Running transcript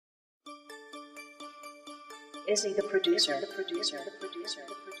Is he the producer? The producer, the producer,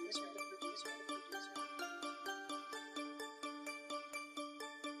 the producer, the producer, the producer.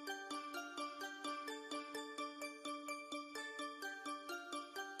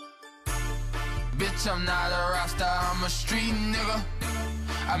 Bitch, I'm not a rockstar, I'm a street nigga.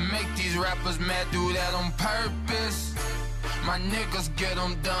 I make these rappers mad, do that on purpose. My niggas get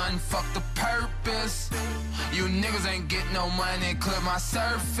them done, fuck the purpose. You niggas ain't get no money, clear my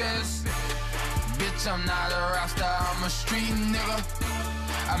surface. Bitch, I'm not a rockstar, I'm a street nigga.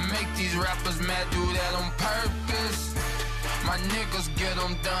 I make these rappers mad, do that on purpose. My niggas get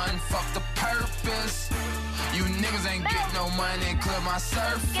them done, fuck the purpose. You niggas ain't get no money, clear my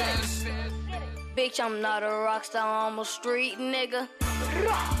surface. Bitch, I'm not a rockstar, I'm a street nigga.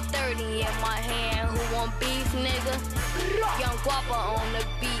 30 in my hand, who want beef, nigga? Young Gwapa on the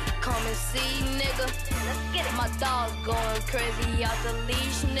beat, come and see, nigga. My dog going crazy out the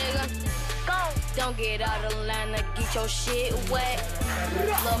leash, nigga. Don't get out of line to get your shit wet.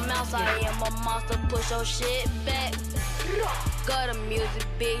 Lil' mouse, I am a monster, push your shit back. Got the music,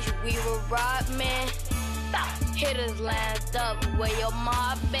 bitch, we will rock, man. Hitters lined up, where your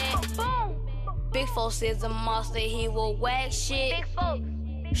mob at? Big Folks is a monster, he will whack shit.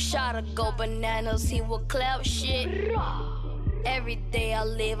 Shot'll go bananas, he will clap shit. Every day I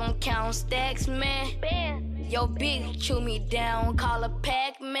live, I'm counting stacks, man. Yo, bitch chew me down, call a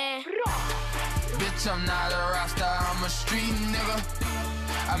Pac-Man. Bitch, I'm not a rockstar, I'm a street nigga.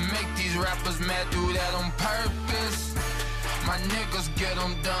 I make these rappers mad, do that on purpose. My niggas get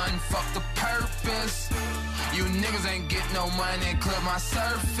them done, fuck the purpose. You niggas ain't get no money, clear my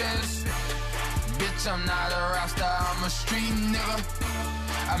surface. Bitch, I'm not a rockstar, I'm a street nigga.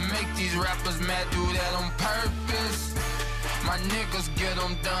 I make these rappers mad, do that on purpose. My niggas get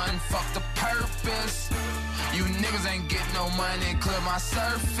them done, fuck the purpose. You niggas ain't get no money, clear my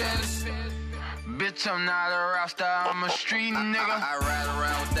surface. Bitch, I'm not a rockstar, I'm a street nigga. I ride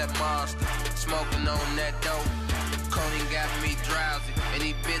around with that monster, smoking on that dope. Codeine got me drowsy, and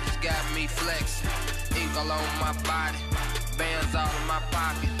these bitches got me flexing. Ink all on my body, bands all in my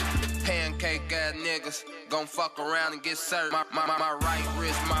pocket. Pancake ass niggas gon' fuck around and get served. My right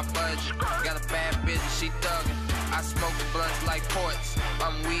wrist, my budget. Got a bad bitch, she thuggin'. I smoke the blunts like ports.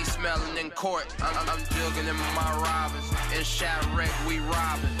 I'm weed smelling in court. I'm jugging in my robbers. In Chirac, we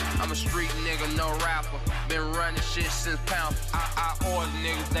robbing. I'm a street nigga, no rapper. Been running shit since Pound. I order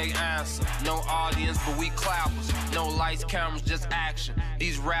niggas, they answer. No audience, but we clappers. No lights, cameras, just action.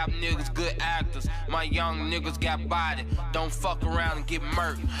 These rap niggas, good actors. My young niggas got body. Don't fuck around and get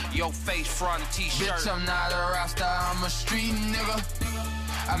murked. Your face front of t-shirt. Bitch, I'm not a rockstar, I'm a street nigga.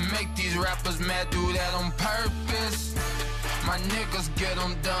 I make these rappers mad, do that on purpose. My niggas get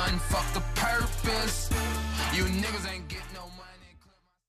them done, fuck the purpose. You niggas ain't